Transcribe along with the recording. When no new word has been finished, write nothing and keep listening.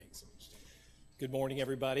Good morning,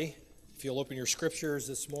 everybody. If you'll open your scriptures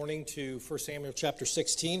this morning to 1 Samuel chapter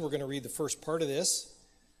 16, we're going to read the first part of this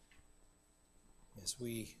as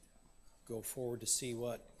we go forward to see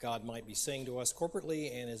what God might be saying to us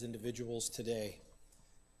corporately and as individuals today.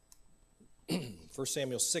 1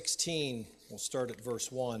 Samuel 16, we'll start at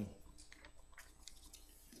verse 1.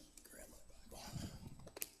 Grab my Bible.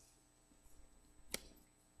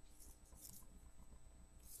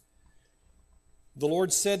 The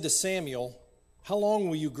Lord said to Samuel, "How long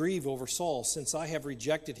will you grieve over Saul, since I have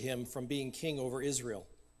rejected him from being king over Israel?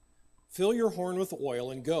 Fill your horn with oil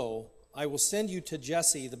and go. I will send you to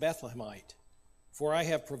Jesse the Bethlehemite, for I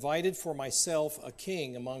have provided for myself a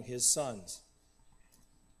king among his sons."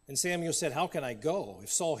 And Samuel said, "How can I go?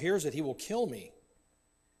 If Saul hears it, he will kill me."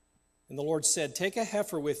 And the Lord said, "Take a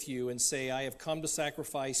heifer with you and say, 'I have come to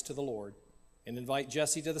sacrifice to the Lord,' and invite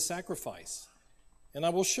Jesse to the sacrifice. And I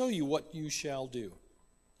will show you what you shall do.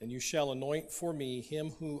 And you shall anoint for me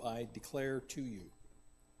him who I declare to you."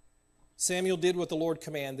 Samuel did what the Lord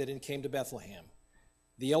commanded and came to Bethlehem.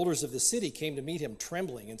 The elders of the city came to meet him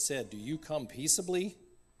trembling and said, "Do you come peaceably?"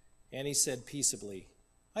 And he said, "Peaceably.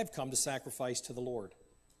 I have come to sacrifice to the Lord.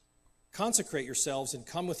 Consecrate yourselves and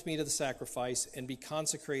come with me to the sacrifice," and be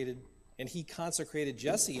consecrated. And he consecrated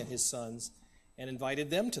Jesse and his sons and invited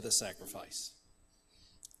them to the sacrifice.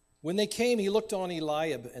 When they came, he looked on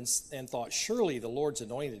Eliab and thought, "Surely the Lord's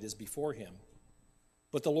anointed is before him."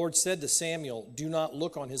 But the Lord said to Samuel, "Do not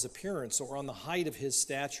look on his appearance or on the height of his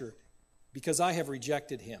stature, because I have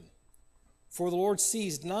rejected him. For the Lord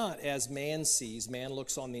sees not as man sees. Man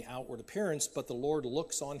looks on the outward appearance, but the Lord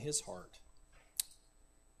looks on his heart,"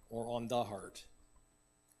 or on the heart.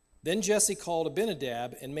 Then Jesse called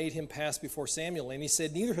Abinadab and made him pass before Samuel, and he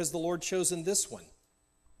said, "Neither has the Lord chosen this one."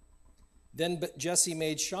 Then Jesse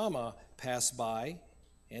made Shammah pass by,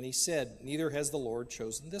 and he said, "Neither has the Lord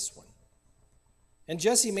chosen this one." And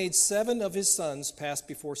Jesse made 7 of his sons pass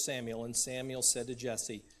before Samuel, and Samuel said to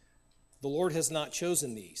Jesse, "The Lord has not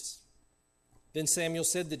chosen these." Then Samuel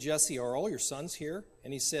said to Jesse, "Are all your sons here?"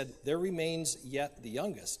 And he said, "There remains yet the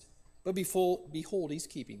youngest, but behold, he's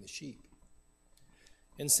keeping the sheep."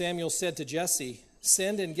 And Samuel said to Jesse,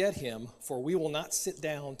 "Send and get him, for we will not sit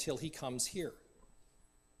down till he comes here."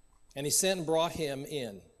 And he sent and brought him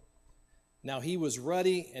in. Now he was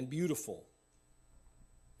ruddy and beautiful,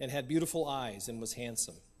 and had beautiful eyes, and was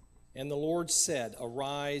handsome. And the Lord said,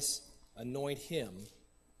 "Arise, anoint him,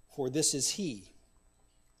 for this is he."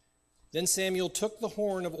 Then Samuel took the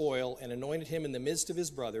horn of oil and anointed him in the midst of his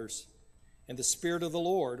brothers, and the Spirit of the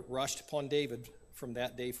Lord rushed upon David from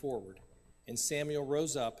that day forward. And Samuel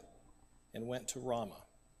rose up and went to Ramah.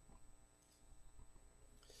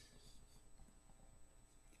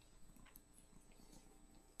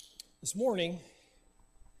 This morning,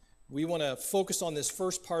 we want to focus on this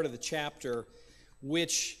first part of the chapter,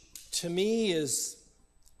 which to me is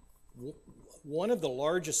one of the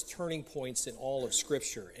largest turning points in all of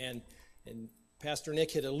Scripture. And Pastor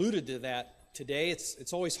Nick had alluded to that today.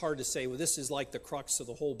 It's always hard to say, well, this is like the crux of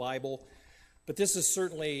the whole Bible. But this is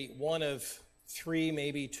certainly one of 3,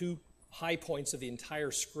 maybe 2 high points of the entire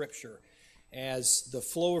Scripture, as the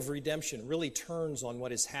flow of redemption really turns on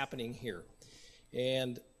what is happening here.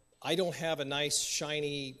 And I don't have a nice,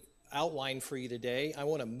 shiny outline for you today. I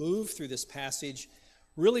want to move through this passage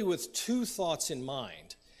really with 2 thoughts in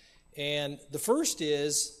mind. And the first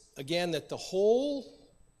is, again, that the whole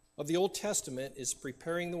of the Old Testament is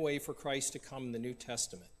preparing the way for Christ to come in the New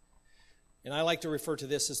Testament. And I like to refer to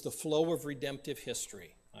this as the flow of redemptive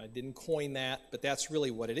history. I didn't coin that, but that's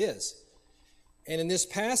really what it is. And in this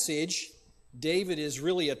passage, David is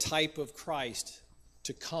really a type of Christ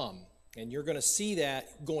to come. And you're going to see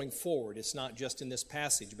that going forward. It's not just in this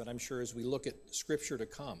passage, but I'm sure as we look at Scripture to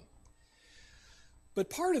come. But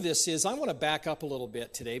part of this is I want to back up a little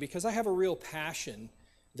bit today, because I have a real passion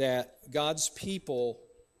that God's people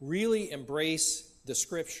really embrace the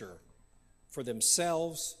Scripture for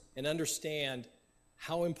themselves and understand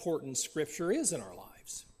how important Scripture is in our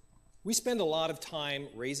lives. We spend a lot of time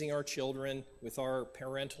raising our children with our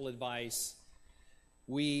parental advice.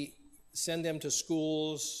 We send them to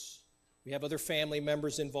schools. We have other family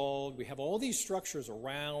members involved. We have all these structures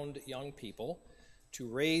around young people to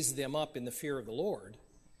raise them up in the fear of the Lord.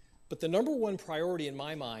 But the number one priority in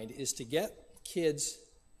my mind is to get kids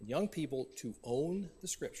and young people to own the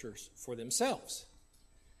Scriptures for themselves.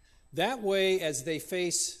 That way, as they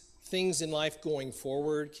face things in life going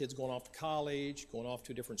forward, kids going off to college, going off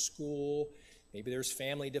to a different school, maybe there's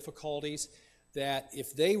family difficulties, that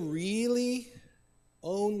if they really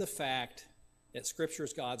own the fact that Scripture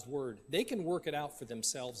is God's Word, they can work it out for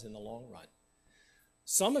themselves in the long run.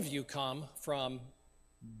 Some of you come from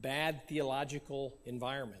bad theological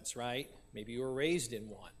environments, right? Maybe you were raised in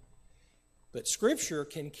one. But Scripture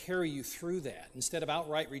can carry you through that. Instead of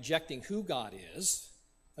outright rejecting who God is,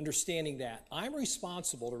 understanding that I'm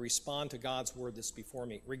responsible to respond to God's word that's before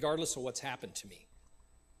me, regardless of what's happened to me.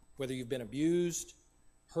 Whether you've been abused,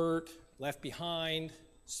 hurt, left behind,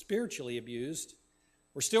 spiritually abused,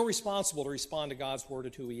 we're still responsible to respond to God's word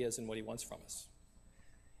and who he is and what he wants from us.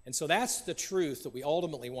 And so that's the truth that we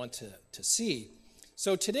ultimately want to see.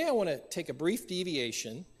 So today I want to take a brief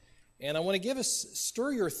deviation, and I want to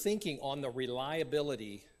stir your thinking on the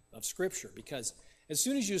reliability of Scripture, because as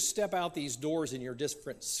soon as you step out these doors in your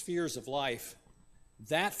different spheres of life,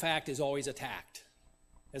 that fact is always attacked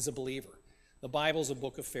as a believer. The Bible's a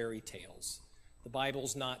book of fairy tales. The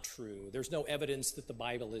Bible's not true. There's no evidence that the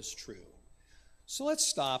Bible is true. So let's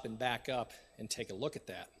stop and back up and take a look at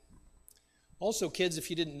that. Also, kids, if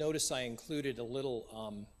you didn't notice, I included a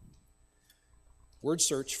little word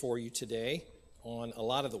search for you today on a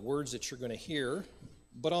lot of the words that you're going to hear.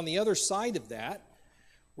 But on the other side of that,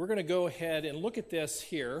 we're going to go ahead and look at this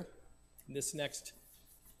here, this next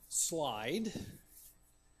slide.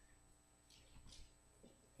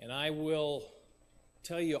 And I will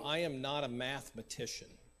tell you, I am not a mathematician.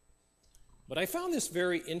 But I found this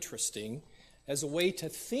very interesting as a way to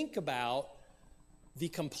think about the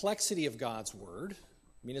complexity of God's Word.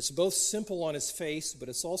 I mean, it's both simple on its face, but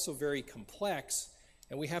it's also very complex,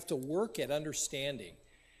 and we have to work at understanding.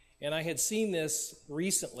 And I had seen this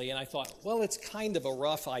recently, and I thought, well, it's kind of a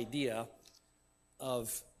rough idea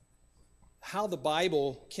of how the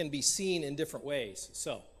Bible can be seen in different ways.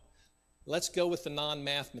 So let's go with the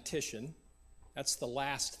non-mathematician. That's the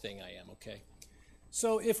last thing I am, okay?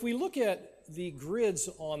 So if we look at the grids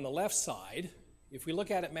on the left side, if we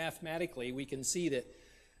look at it mathematically, we can see that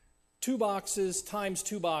 2 boxes times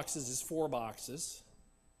 2 boxes is 4 boxes.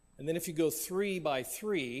 And then if you go 3 by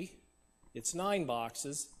 3, it's 9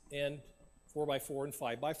 boxes, and 4 by 4 and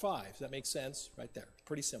 5 by 5. Does that make sense? Right there.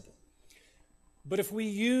 Pretty simple. But if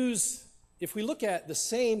we look at the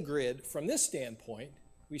same grid from this standpoint,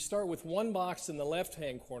 we start with 1 box in the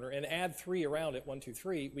left-hand corner and add 3 around it, 1, 2,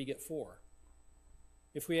 3, we get 4.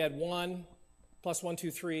 If we add 1 plus 1,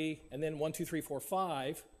 2, 3, and then 1, 2, 3, 4,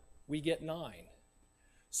 5, we get 9.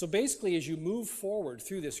 So basically, as you move forward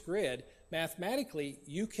through this grid, mathematically,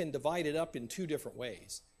 you can divide it up in 2 different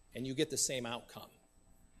ways, and you get the same outcome.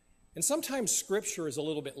 And sometimes Scripture is a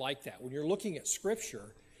little bit like that. When you're looking at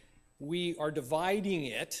Scripture, we are dividing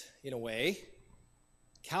it, in a way,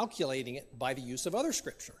 calculating it by the use of other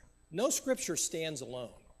Scripture. No Scripture stands alone.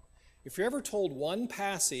 If you're ever told one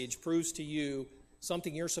passage proves to you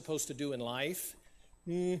something you're supposed to do in life,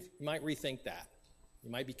 you might rethink that.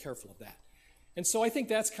 You might be careful of that. And so I think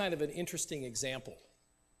that's kind of an interesting example.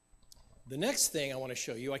 The next thing I want to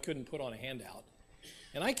show you, I couldn't put on a handout.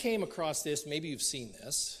 And I came across this, maybe you've seen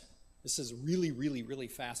this. This is really, really, really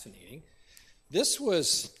fascinating. This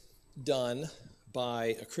was done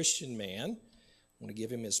by a Christian man. I want to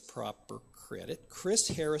give him his proper credit. Chris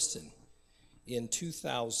Harrison in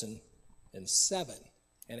 2007.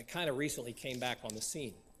 And it kind of recently came back on the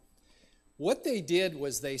scene. What they did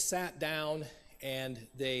was they sat down and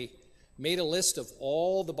they made a list of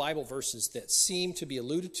all the Bible verses that seem to be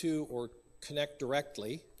alluded to or connect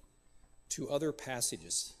directly to other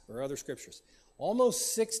passages or other scriptures.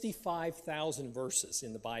 Almost 65,000 verses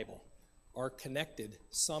in the Bible are connected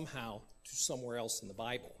somehow to somewhere else in the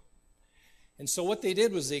Bible. And so what they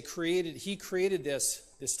did was he created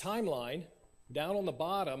this timeline. Down on the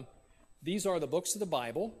bottom, these are the books of the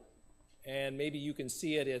Bible, and maybe you can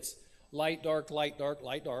see it. It's light, dark, light, dark,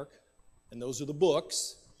 light, dark, and those are the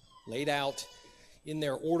books laid out in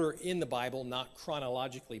their order in the Bible, not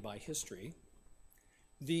chronologically by history.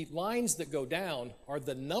 The lines that go down are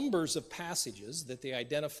the numbers of passages that they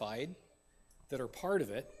identified that are part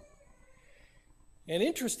of it. And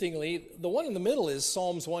interestingly, the one in the middle is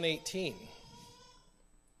Psalms 118,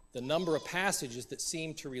 the number of passages that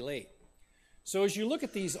seem to relate. So as you look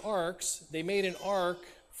at these arcs, they made an arc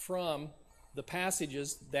from the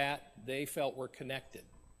passages that they felt were connected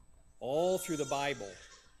all through the Bible.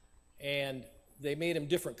 And they made them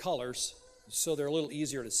different colors so they're a little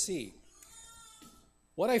easier to see.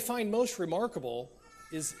 What I find most remarkable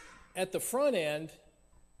is at the front end,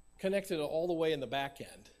 connected all the way in the back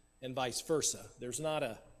end, and vice versa. There's not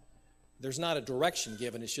a direction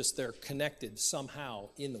given, it's just they're connected somehow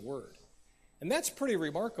in the Word. And that's pretty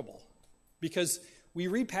remarkable, because we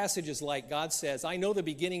read passages like God says, I know the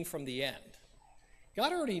beginning from the end.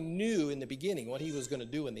 God already knew in the beginning what he was going to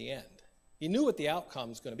do in the end. He knew what the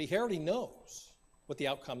outcome is going to be. He already knows what the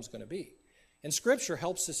outcome is going to be. And Scripture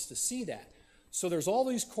helps us to see that. So there's all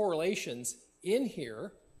these correlations in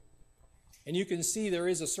here And you can see there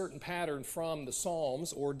is a certain pattern from the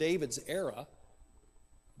Psalms or David's era,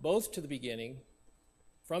 both to the beginning,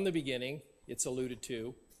 from the beginning, it's alluded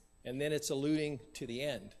to, and then it's alluding to the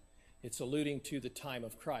end. It's alluding to the time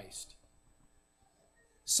of Christ.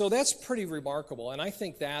 So that's pretty remarkable, and I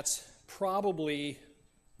think that's probably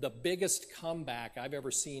the biggest comeback I've ever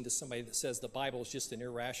seen to somebody that says the Bible is just an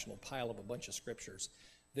irrational pile of a bunch of scriptures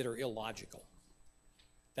that are illogical.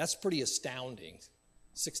 That's pretty astounding,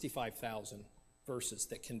 65,000 verses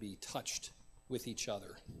that can be touched with each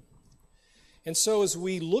other. And so as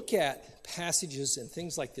we look at passages and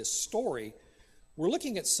things like this story, we're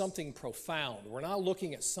looking at something profound. We're not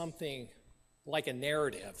looking at something like a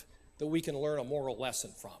narrative that we can learn a moral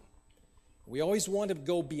lesson from. We always want to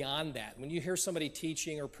go beyond that. When you hear somebody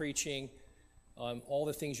teaching or preaching, all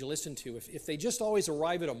the things you listen to, if they just always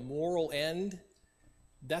arrive at a moral end,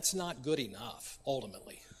 that's not good enough,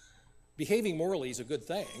 ultimately. Behaving morally is a good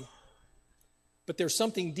thing, but there's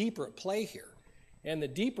something deeper at play here. And the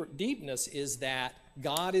deepness is that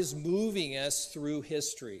God is moving us through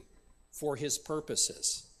history for his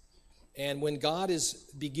purposes. And when God is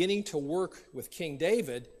beginning to work with King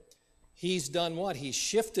David, he's done what? He's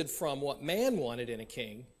shifted from what man wanted in a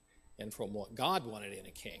king and from what God wanted in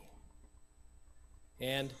a king.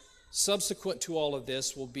 And subsequent to all of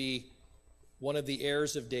this will be one of the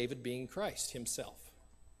heirs of David being Christ himself.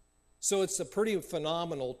 So it's a pretty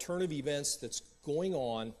phenomenal turn of events that's going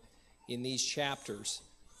on in these chapters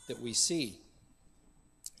that we see.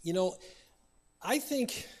 You know, I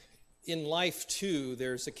think in life too,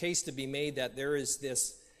 there's a case to be made that there is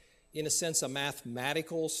this, in a sense, a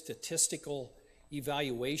mathematical, statistical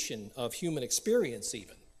evaluation of human experience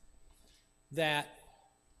even. That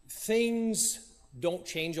things don't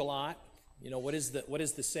change a lot. You know, what is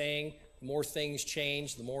the saying? The more things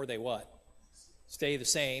change, the more they what? Stay the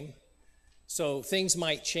same. So things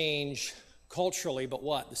might change culturally, but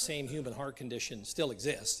what? The same human heart condition still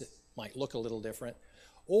exists. It might look a little different.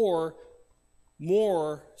 Or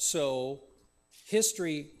more so,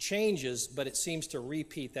 history changes, but it seems to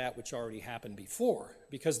repeat that which already happened before.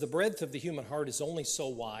 Because the breadth of the human heart is only so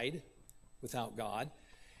wide without God.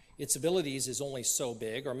 Its abilities is only so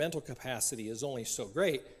big. Our mental capacity is only so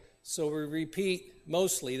great. So we repeat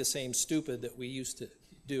mostly the same stupid that we used to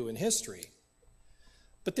do in history.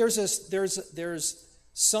 But there's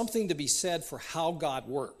something to be said for how God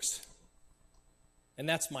works. And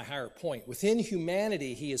that's my higher point. Within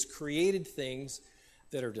humanity, he has created things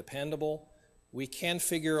that are dependable. We can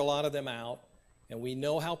figure a lot of them out, and we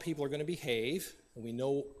know how people are going to behave, and we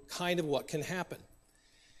know kind of what can happen.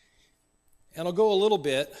 And I'll go a little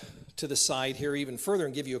bit to the side here even further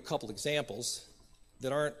and give you a couple examples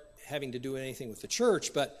that aren't having to do anything with the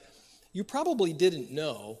church, but you probably didn't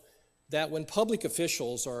know that when public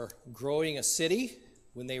officials are growing a city,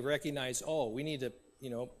 when they recognize, oh, we need to,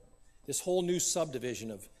 this whole new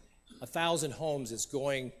subdivision of 1,000 homes is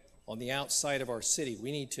going on the outside of our city.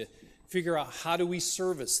 We need to figure out how do we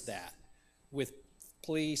service that with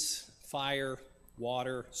police, fire,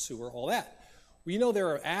 water, sewer, all that. Well, there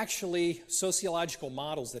are actually sociological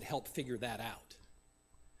models that help figure that out.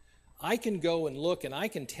 I can go and look and I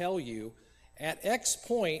can tell you at X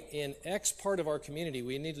point in X part of our community,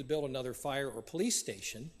 we need to build another fire or police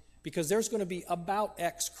station because there's going to be about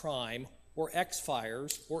X crime or X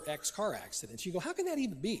fires or X car accidents. You go, how can that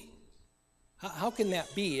even be? How can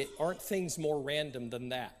that be? Aren't things more random than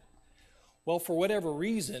that? Well, for whatever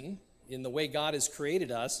reason, in the way God has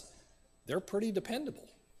created us, they're pretty dependable.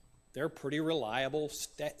 They're pretty reliable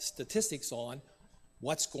statistics on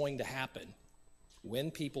what's going to happen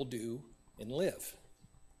when people do and live.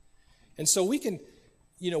 And so we can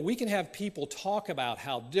have people talk about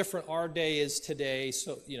how different our day is today,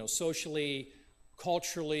 so, socially,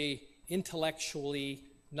 culturally, intellectually,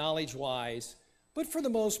 knowledge-wise. But for the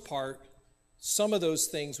most part, some of those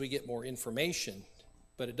things we get more information,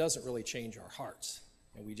 but it doesn't really change our hearts.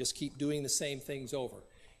 And we just keep doing the same things over.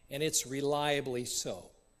 And it's reliably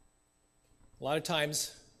so. A lot of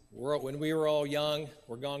times, when we were all young,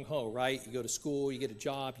 we're gung-ho, right? You go to school, you get a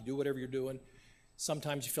job, you do whatever you're doing.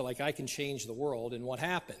 Sometimes you feel like I can change the world, and what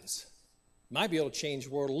happens? You might be able to change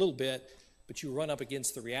the world a little bit, but you run up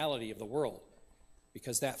against the reality of the world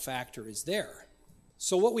because that factor is there.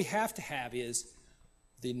 So what we have to have is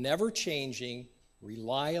the never-changing,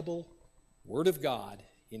 reliable Word of God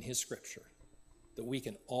in His Scripture that we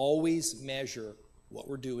can always measure what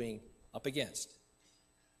we're doing up against.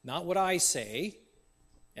 Not what I say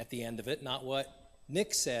at the end of it, not what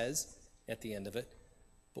Nick says at the end of it,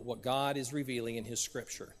 but what God is revealing in His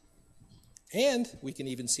Scripture. And we can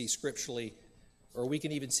even see scripturally, or we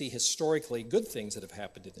can even see historically good things that have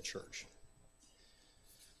happened in the church.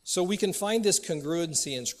 So we can find this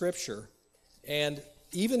congruency in Scripture. And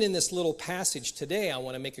even in this little passage today, I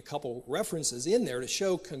want to make a couple references in there to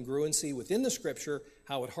show congruency within the Scripture,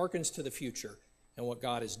 how it harkens to the future and what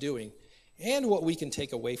God is doing, and what we can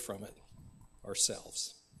take away from it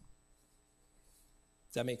ourselves.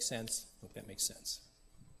 Does that make sense? I hope that makes sense.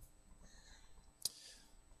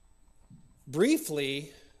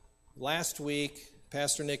 Briefly, last week,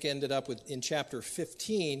 Pastor Nick ended up in chapter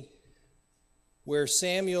 15, where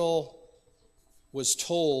Samuel was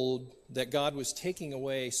told that God was taking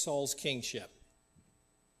away Saul's kingship.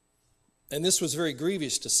 And this was very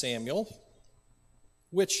grievous to Samuel,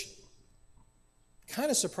 which kind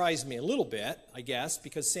of surprised me a little bit, I guess,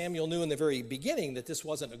 because Samuel knew in the very beginning that this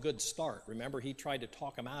wasn't a good start. Remember, he tried to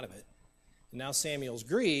talk him out of it. And now Samuel's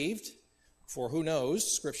grieved, for who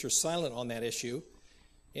knows, Scripture's silent on that issue.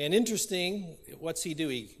 And interesting, what's he do?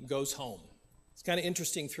 He goes home. It's kind of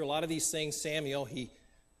interesting through a lot of these things,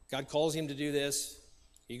 God calls him to do this,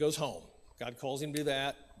 he goes home. God calls him to do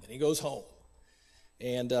that, and he goes home.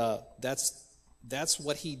 And that's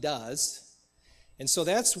what he does. And so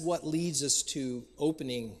that's what leads us to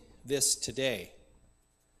opening this today.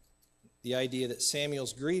 The idea that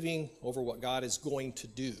Samuel's grieving over what God is going to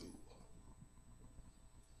do.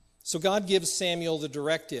 So God gives Samuel the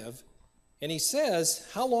directive, and he says,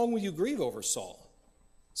 "How long will you grieve over Saul,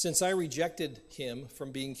 since I rejected him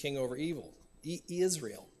from being king over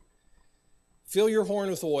Israel? Fill your horn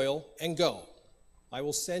with oil and go. I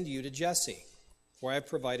will send you to Jesse, for I have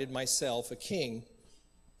provided myself a king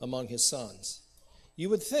among his sons." You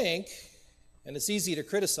would think, and it's easy to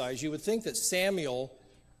criticize, you would think that Samuel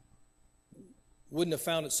wouldn't have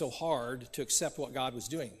found it so hard to accept what God was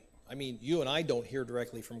doing. I mean, you and I don't hear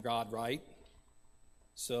directly from God, right?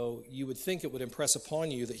 So you would think it would impress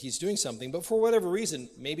upon you that he's doing something. But for whatever reason,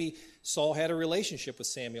 maybe Saul had a relationship with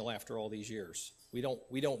Samuel after all these years. We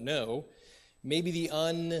don't know. Maybe the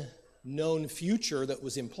unknown future that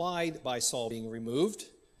was implied by Saul being removed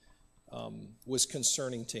was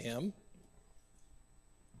concerning to him.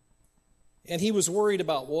 And he was worried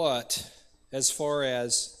about what? As far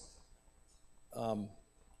as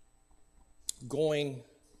going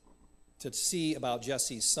to see about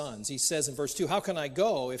Jesse's sons. He says in verse 2, "How can I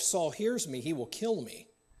go? If Saul hears me, he will kill me."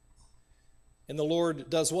 And the Lord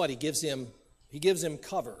does what? He gives him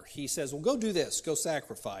cover. He says, "Well, go do this. Go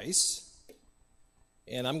sacrifice,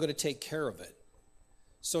 and I'm going to take care of it."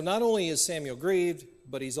 So not only is Samuel grieved,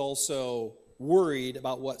 but he's also worried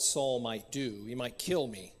about what Saul might do. He might kill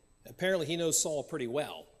me. Apparently, he knows Saul pretty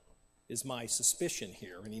well, is my suspicion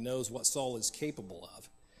here, and he knows what Saul is capable of.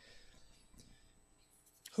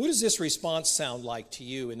 Who does this response sound like to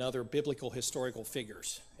you in other biblical historical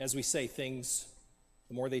figures? As we say, things,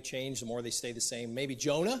 the more they change, the more they stay the same. Maybe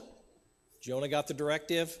Jonah. Jonah got the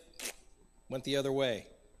directive, went the other way.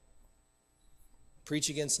 Preach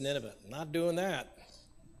against Nineveh. Not doing that.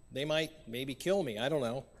 They might maybe kill me. I don't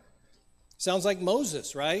know. Sounds like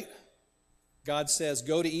Moses, right? God says,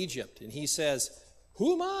 "Go to Egypt." And he says,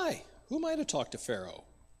 Who am I? Who am I to talk to Pharaoh?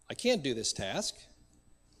 I can't do this task.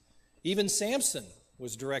 Even Samson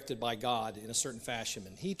was directed by God in a certain fashion,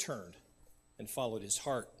 and he turned and followed his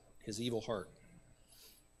heart, his evil heart.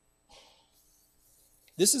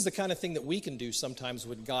 This is the kind of thing that we can do sometimes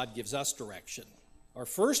when God gives us direction. Our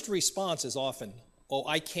first response is often, "Oh,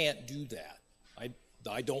 I can't do that.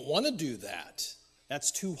 I don't want to do that. That's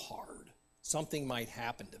too hard. Something might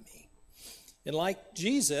happen to me." And like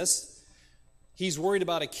Jesus, he's worried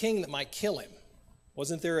about a king that might kill him.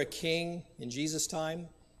 Wasn't there a king in Jesus' time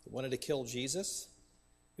that wanted to kill Jesus?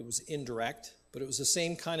 It was indirect, but it was the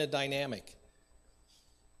same kind of dynamic.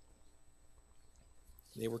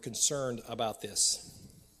 They were concerned about this.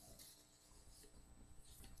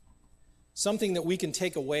 Something that we can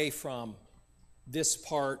take away from this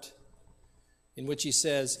part in which he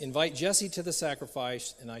says, "Invite Jesse to the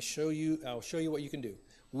sacrifice, and I'll show you what you can do."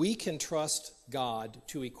 We can trust God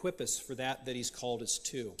to equip us for that he's called us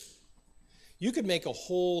to. You could make a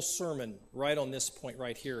whole sermon right on this point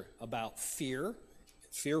right here about fear,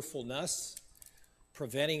 fearfulness,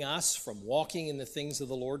 preventing us from walking in the things of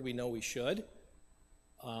the Lord we know we should.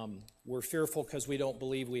 We're fearful because we don't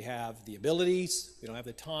believe we have the abilities, we don't have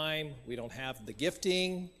the time, we don't have the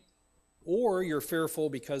gifting, or you're fearful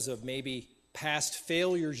because of maybe past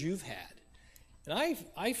failures you've had. And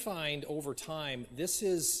I find over time this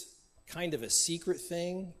is kind of a secret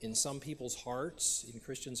thing in some people's hearts, in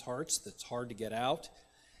Christians' hearts, that's hard to get out.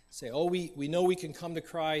 Say, "Oh, we know we can come to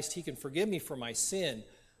Christ, he can forgive me for my sin,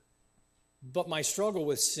 but my struggle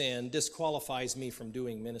with sin disqualifies me from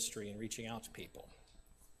doing ministry and reaching out to people."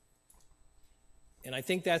 And I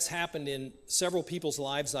think that's happened in several people's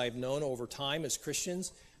lives I've known over time as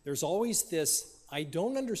Christians. there's always this, I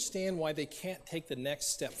don't understand why they can't take the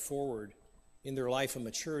next step forward in their life of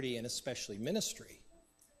maturity and especially ministry.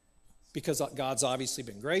 Because God's obviously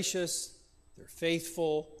been gracious, they're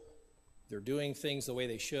faithful, they're doing things the way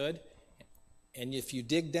they should. And if you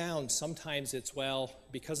dig down, sometimes it's, well,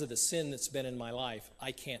 because of the sin that's been in my life,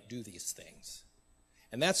 I can't do these things.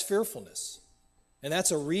 And that's fearfulness. And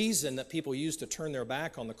that's a reason that people use to turn their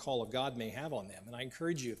back on the call of God may have on them. And I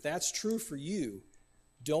encourage you, if that's true for you,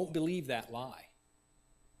 don't believe that lie.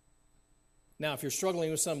 Now, if you're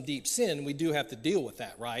struggling with some deep sin, we do have to deal with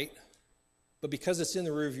that, right? But because it's in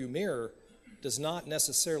the rearview mirror, does not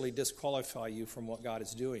necessarily disqualify you from what God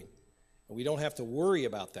is doing. And we don't have to worry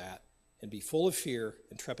about that and be full of fear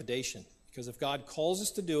and trepidation. Because if God calls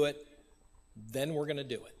us to do it, then we're going to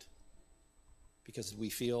do it. Because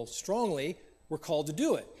we feel strongly we're called to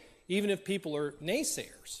do it. Even if people are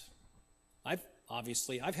naysayers. I've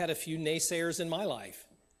had a few naysayers in my life.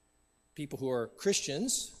 People who are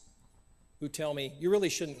Christians who tell me, you really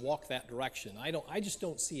shouldn't walk that direction. I just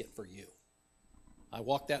don't see it for you. I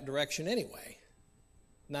walk that direction anyway.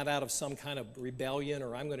 Not out of some kind of rebellion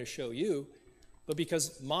or I'm going to show you, but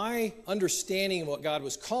because my understanding of what God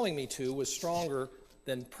was calling me to was stronger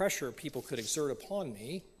than pressure people could exert upon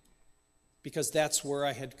me, because that's where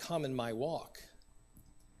I had come in my walk.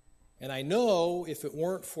 And I know if it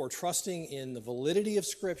weren't for trusting in the validity of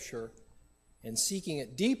Scripture and seeking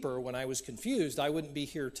it deeper when I was confused, I wouldn't be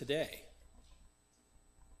here today.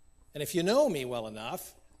 And if you know me well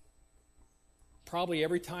enough, probably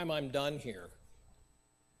every time I'm done here,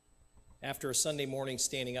 after a Sunday morning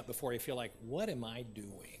standing up before, I feel like, what am I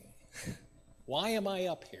doing? Why am I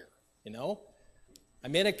up here? You know?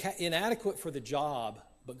 I'm inadequate for the job,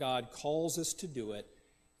 but God calls us to do it,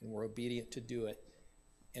 and we're obedient to do it,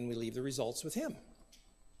 and we leave the results with Him.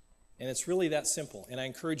 And it's really that simple. And I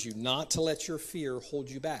encourage you not to let your fear hold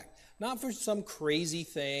you back. Not for some crazy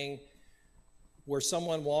thing where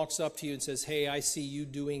someone walks up to you and says, hey, I see you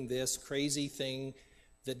doing this crazy thing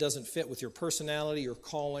that doesn't fit with your personality, your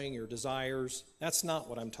calling, your desires. That's not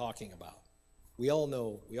what I'm talking about. We all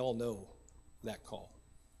know that call.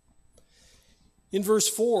 In verse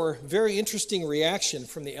 4, very interesting reaction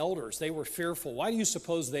from the elders. They were fearful. Why do you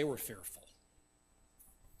suppose they were fearful?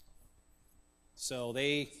 So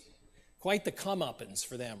quite the comeuppance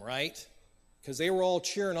for them, right? Because they were all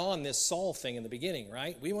cheering on this Saul thing in the beginning,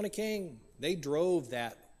 right? We want a king. They drove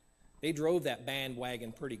that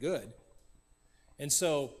bandwagon pretty good. And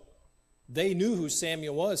so they knew who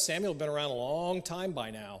Samuel was. Samuel had been around a long time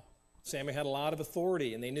by now. Samuel had a lot of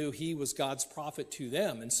authority, and they knew he was God's prophet to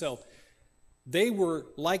them. And so they were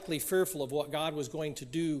likely fearful of what God was going to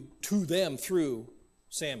do to them through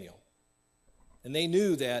Samuel. And they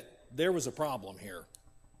knew that there was a problem here.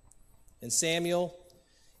 And Samuel,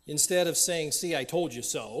 instead of saying, see, I told you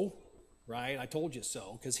so, right? I told you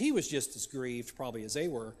so, because he was just as grieved probably as they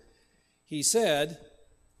were. He said,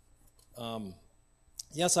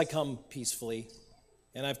 yes, I come peacefully,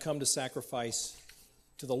 and I've come to sacrifice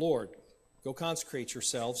to the Lord. Go consecrate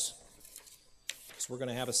yourselves, because we're going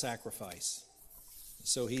to have a sacrifice.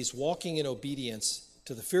 So he's walking in obedience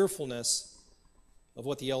to the fearfulness of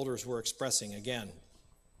what the elders were expressing again.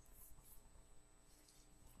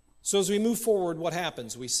 So as we move forward, what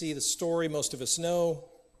happens? We see the story most of us know.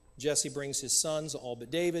 Jesse brings his sons, all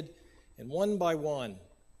but David, and one by one,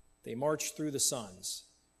 they march through the sons.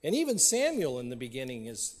 And even Samuel in the beginning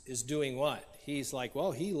is doing what? He's like,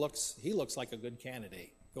 well, he looks like a good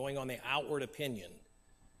candidate, going on the outward opinion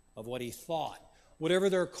of what he thought.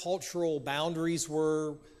 Whatever their cultural boundaries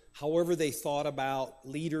were, however they thought about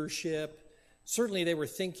leadership, certainly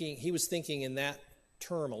he was thinking in that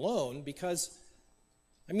term alone, because,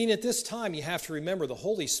 at this time you have to remember the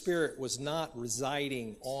Holy Spirit was not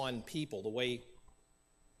residing on people the way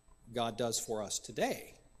God does for us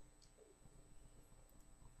today.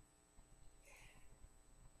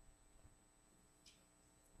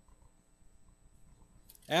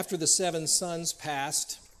 After the 7 sons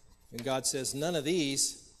passed, and God says, none of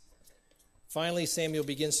these, finally Samuel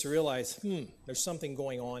begins to realize, there's something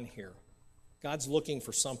going on here. God's looking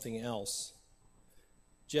for something else.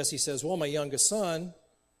 Jesse says, well, my youngest son,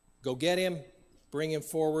 go get him, bring him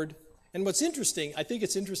forward. And what's interesting, I think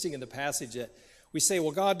it's interesting in the passage that we say,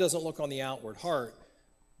 well, God doesn't look on the outward heart.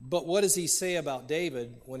 But what does he say about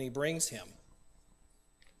David when he brings him?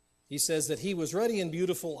 He says that he was ruddy and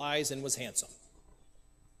beautiful eyes and was handsome.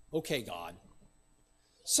 Okay, God.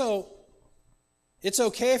 So, it's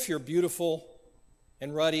okay if you're beautiful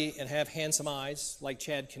and ruddy and have handsome eyes like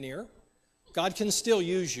Chad Kinnear. God can still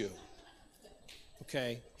use you.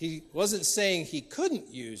 Okay? He wasn't saying he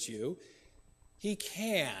couldn't use you. He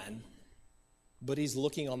can, but he's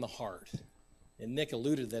looking on the heart. And Nick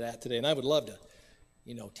alluded to that today, and I would love to,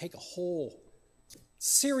 take a whole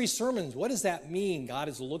series sermons. What does that mean? God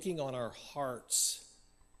is looking on our hearts.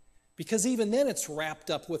 Because even then it's wrapped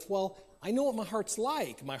up with, well, I know what my heart's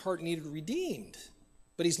like. My heart needed redeemed.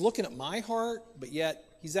 But he's looking at my heart, but yet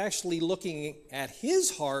he's actually looking at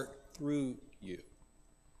his heart through you.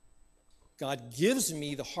 God gives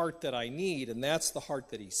me the heart that I need, and that's the heart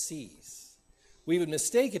that he sees. We would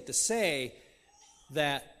mistake it to say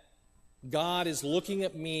that God is looking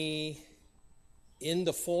at me in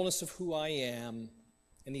the fullness of who I am,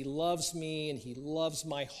 and he loves me, and he loves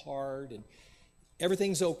my heart, and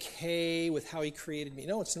everything's okay with how he created me.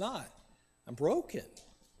 No, it's not. I'm broken.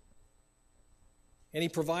 And he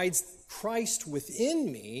provides Christ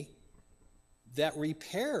within me that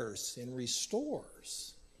repairs and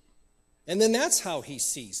restores. And then that's how he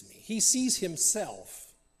sees me. He sees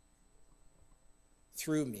himself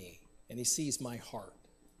through me, and he sees my heart.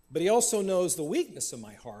 But he also knows the weakness of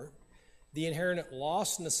my heart, the inherent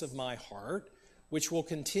lostness of my heart, which will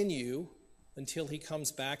continue until he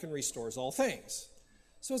comes back and restores all things.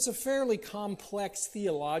 So it's a fairly complex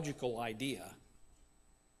theological idea.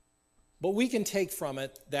 But we can take from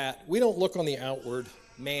it that we don't look on the outward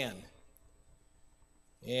man.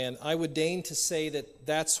 And I would deign to say that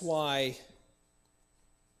that's why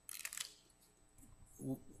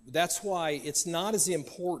it's not as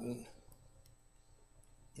important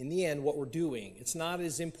in the end what we're doing. It's not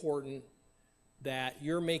as important that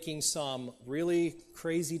you're making some really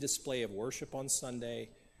crazy display of worship on Sunday,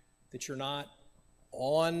 that you're not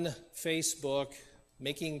on Facebook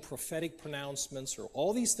making prophetic pronouncements or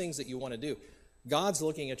all these things that you want to do. God's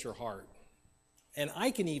looking at your heart. And I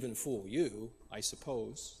can even fool you, I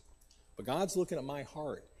suppose, but God's looking at my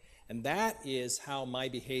heart. And that is how my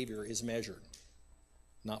behavior is measured,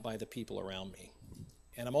 not by the people around me.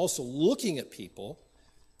 And I'm also looking at people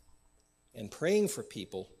and praying for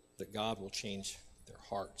people that God will change their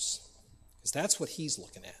hearts, because that's what he's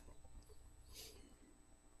looking at.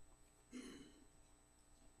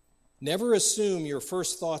 Never assume your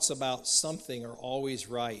first thoughts about something are always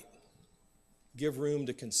right. Give room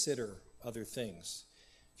to consider other things.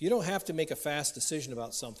 If you don't have to make a fast decision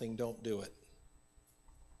about something, don't do it.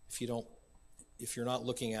 If you're not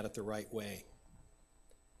looking at it the right way.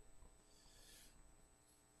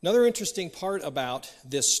 Another interesting part about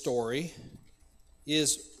this story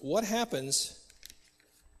is what happens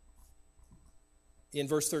in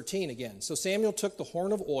verse 13 again. So Samuel took the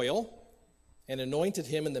horn of oil and anointed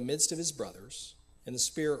him in the midst of his brothers, and the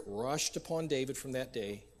Spirit rushed upon David from that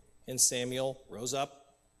day, and Samuel rose up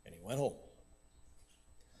and he went home.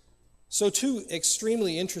 So two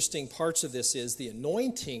extremely interesting parts of this is the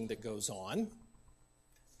anointing that goes on.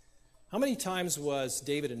 How many times was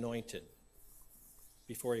David anointed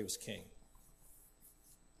before he was king?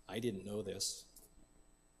 I didn't know this.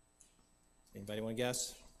 Anybody want to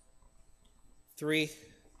guess? 3.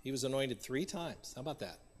 He was anointed 3 times. How about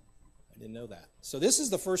that? I didn't know that. So this is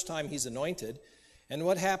the first time he's anointed. And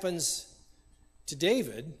what happens to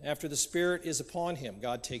David after the Spirit is upon him?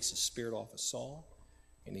 God takes his spirit off of Saul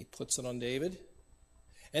and he puts it on David.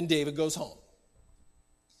 And David goes home.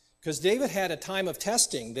 Because David had a time of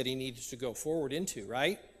testing that he needed to go forward into,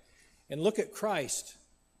 right? And look at Christ.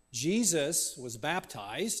 Jesus was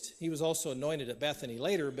baptized. He was also anointed at Bethany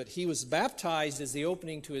later, but he was baptized as the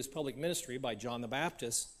opening to his public ministry by John the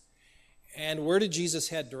Baptist. And where did Jesus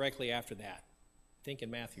head directly after that? I think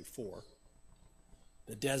in Matthew 4.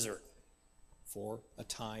 The desert for a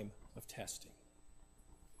time of testing.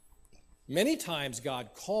 Many times God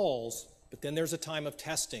calls, but then there's a time of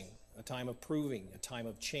testing, a time of proving, a time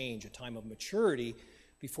of change, a time of maturity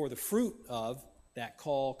before the fruit of that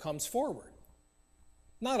call comes forward.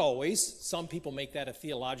 Not always. Some people make that a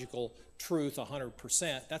theological truth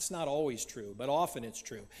 100%. That's not always true, but often it's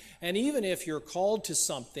true. And even if you're called to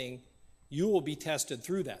something, you will be tested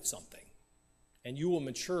through that something. And you will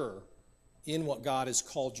mature in what God has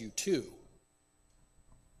called you to.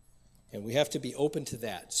 And we have to be open to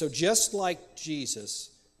that. So just like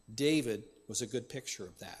Jesus, David was a good picture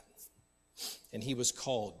of that. And he was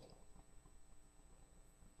called.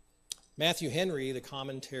 Matthew Henry, the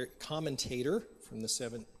commentator from the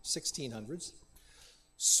 1600s,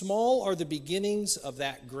 small are the beginnings of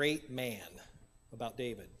that great man, about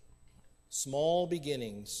David. Small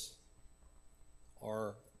beginnings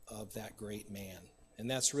are of that great man.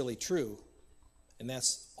 And that's really true. And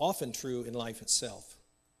that's often true in life itself.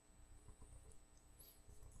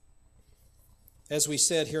 As we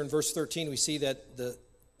said here in verse 13, we see that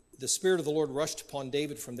the Spirit of the Lord rushed upon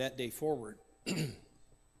David from that day forward.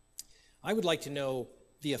 I would like to know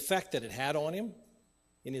the effect that it had on him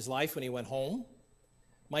in his life when he went home.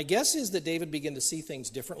 My guess is that David began to see things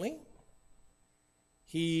differently.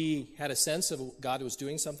 He had a sense of God was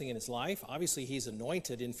doing something in his life. Obviously, he's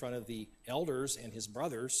anointed in front of the elders and his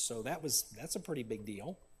brothers, so that's a pretty big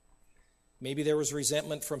deal. Maybe there was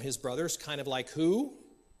resentment from his brothers, kind of like who?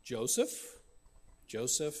 Joseph.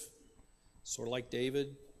 Joseph, sort of like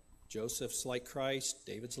David. Joseph's like Christ.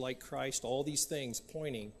 David's like Christ. All these things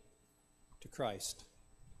pointing to Christ.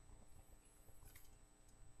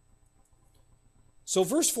 So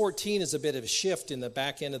verse 14 is a bit of a shift in the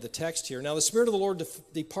back end of the text here. Now the Spirit of the Lord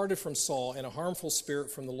departed from Saul, and a harmful spirit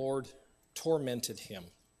from the Lord tormented him.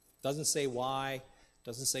 Doesn't say why,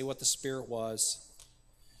 doesn't say what the spirit was.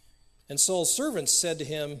 And Saul's servants said to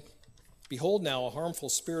him, "Behold now, a harmful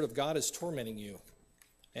spirit of God is tormenting you."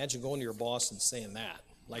 Imagine going to your boss and saying that.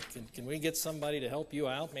 Like, can we get somebody to help you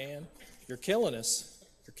out, man? You're killing us.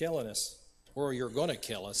 You're killing us. Or you're going to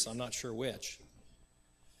kill us. I'm not sure which.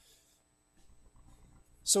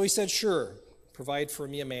 So he said, "Sure, provide for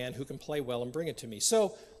me a man who can play well and bring it to me."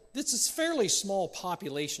 So this is a fairly small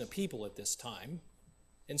population of people at this time.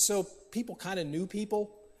 And so people kind of knew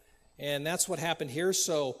people. And that's what happened here.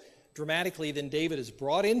 So dramatically, then David is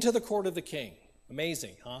brought into the court of the king.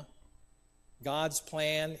 Amazing, huh? God's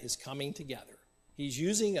plan is coming together. He's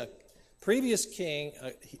using a previous king,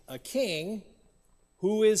 a king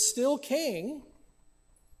who is still king,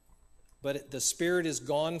 but the spirit is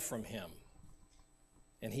gone from him.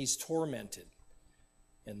 And he's tormented.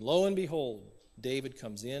 And lo and behold, David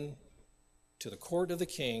comes in to the court of the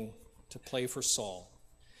king to play for Saul.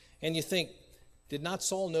 And you think, did not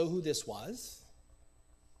Saul know who this was?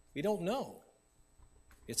 We don't know.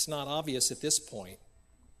 It's not obvious at this point.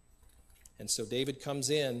 And so David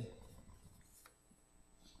comes in,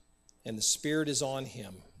 and the Spirit is on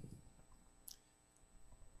him.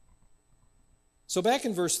 So back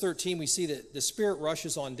in verse 13, we see that the Spirit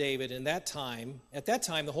rushes on David. And at that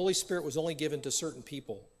time, the Holy Spirit was only given to certain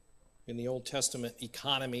people in the Old Testament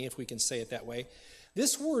economy, if we can say it that way.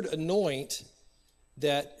 This word anoint,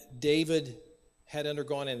 that David had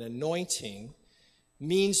undergone an anointing,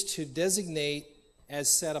 means to designate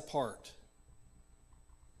as set apart.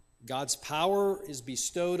 God's power is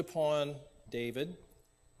bestowed upon David,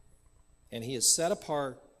 and he is set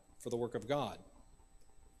apart for the work of God.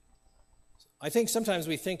 I think sometimes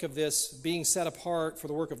we think of this being set apart for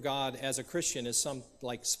the work of God as a Christian as some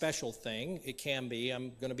like special thing. It can be.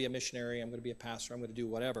 I'm going to be a missionary. I'm going to be a pastor. I'm going to do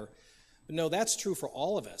whatever. But no, that's true for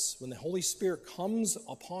all of us. When the Holy Spirit comes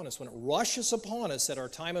upon us, when it rushes upon us at our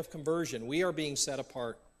time of conversion, we are being set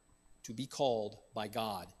apart to be called by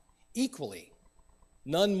God equally.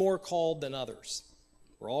 None more called than others.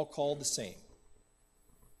 We're all called the same.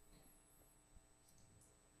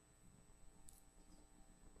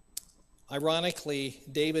 Ironically,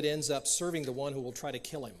 David ends up serving the one who will try to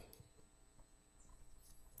kill him.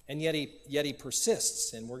 And yet he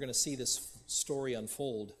persists, and we're going to see this story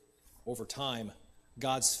unfold over time.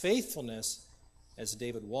 God's faithfulness as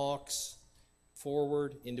David walks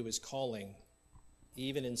forward into his calling,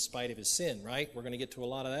 even in spite of his sin, right? We're going to get to a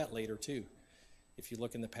lot of that later too, if you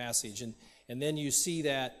look in the passage. And then you see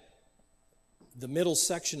that the middle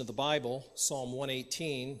section of the Bible, Psalm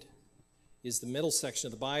 118, is the middle section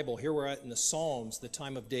of the Bible. Here we're at in the Psalms, the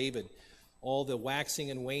time of David, all the waxing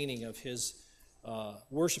and waning of his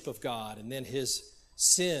worship of God, and then his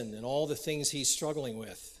sin and all the things he's struggling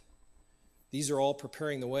with. These are all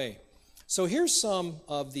preparing the way. So here's some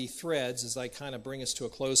of the threads as I kind of bring us to a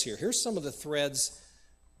close here. Here's some of the threads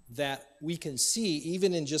that we can see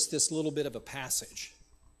even in just this little bit of a passage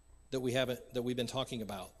that we've been talking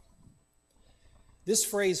about. This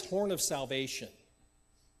phrase, horn of salvation,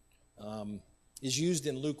 is used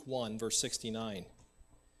in Luke 1, verse 69. Where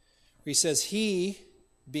he says, "He,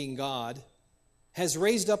 being God, has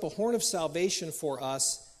raised up a horn of salvation for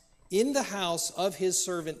us in the house of his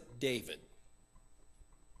servant David."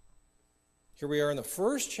 Here we are in the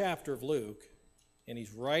first chapter of Luke, and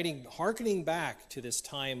he's hearkening back to this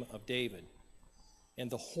time of David. And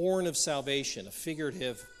the horn of salvation, a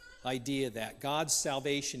figurative idea that God's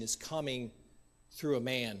salvation is coming through a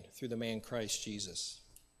man, through the man Christ Jesus.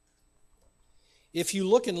 If you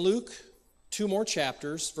look in Luke, 2 more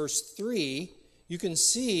chapters, verse 3, you can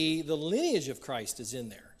see the lineage of Christ is in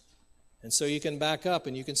there. And so you can back up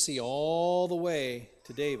and you can see all the way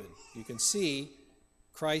to David. You can see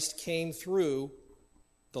Christ came through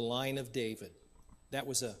the line of David. That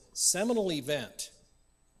was a seminal event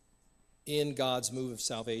in God's move of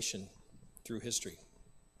salvation through history.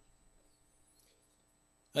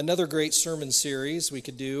 Another great sermon series we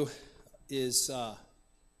could do is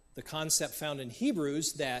the concept found in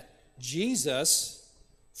Hebrews that Jesus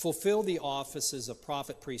fulfilled the offices of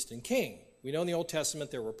prophet, priest, and king. We know in the Old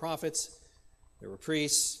Testament there were prophets, there were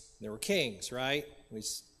priests, there were kings, right?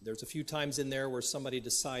 There's a few times in there where somebody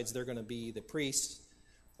decides they're going to be the priest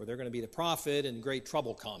or they're going to be the prophet, and great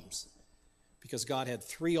trouble comes because God had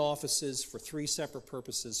 3 offices for 3 separate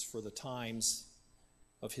purposes for the times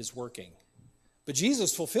of his working. But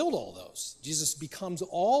Jesus fulfilled all those. Jesus becomes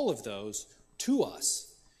all of those to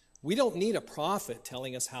us. We don't need a prophet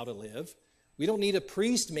telling us how to live. We don't need a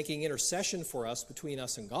priest making intercession for us between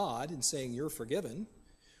us and God and saying, you're forgiven.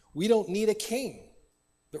 We don't need a king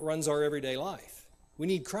that runs our everyday life. We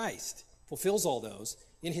need Christ, fulfills all those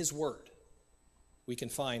in his word. We can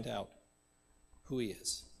find out who he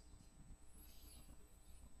is.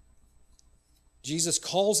 Jesus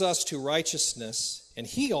calls us to righteousness, and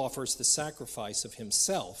he offers the sacrifice of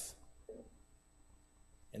himself,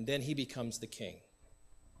 and then he becomes the king.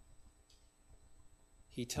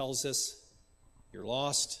 He tells us, you're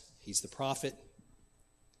lost. He's the prophet.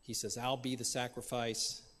 He says, I'll be the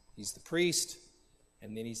sacrifice. He's the priest,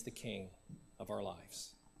 and then he's the king of our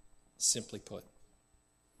lives, simply put.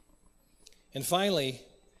 And finally,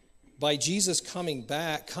 by Jesus coming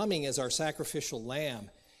as our sacrificial lamb,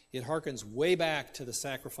 it harkens way back to the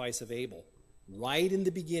sacrifice of Abel. Right in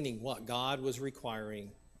the beginning, what God was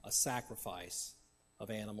requiring, a sacrifice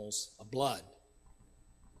of animals, of blood,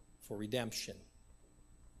 for redemption.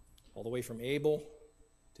 All the way from Abel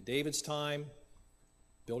to David's time,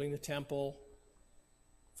 building the temple,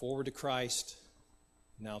 forward to Christ,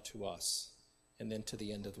 now to us, and then to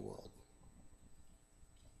the end of the world.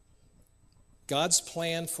 God's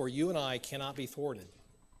plan for you and I cannot be thwarted.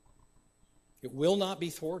 It will not be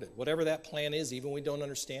thwarted, whatever that plan is, even when we don't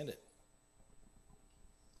understand it.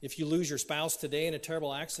 If you lose your spouse today in a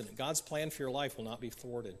terrible accident, God's plan for your life will not be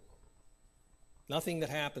thwarted. Nothing that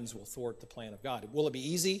happens will thwart the plan of God. Will it be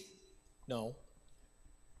easy? No.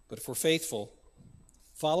 But if we're faithful,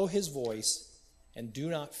 follow his voice and do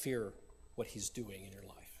not fear what he's doing in your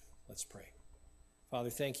life. Let's pray.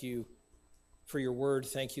 Father, thank you for your word.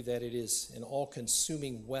 Thank you that it is an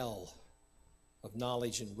all-consuming well of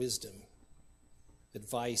knowledge and wisdom,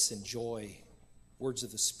 advice and joy, words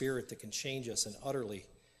of the Spirit that can change us and utterly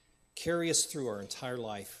carry us through our entire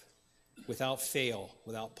life without fail,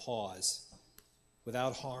 without pause,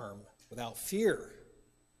 without harm, without fear,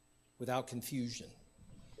 without confusion.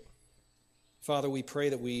 Father, we pray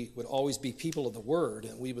that we would always be people of the Word,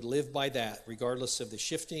 and we would live by that, regardless of the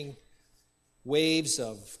shifting waves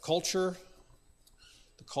of culture,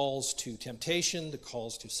 the calls to temptation, the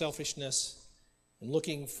calls to selfishness, and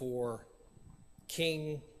looking for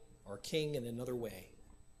our King in another way.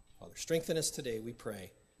 Father, strengthen us today, we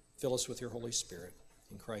pray. Fill us with your Holy Spirit.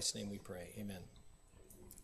 In Christ's name we pray. Amen.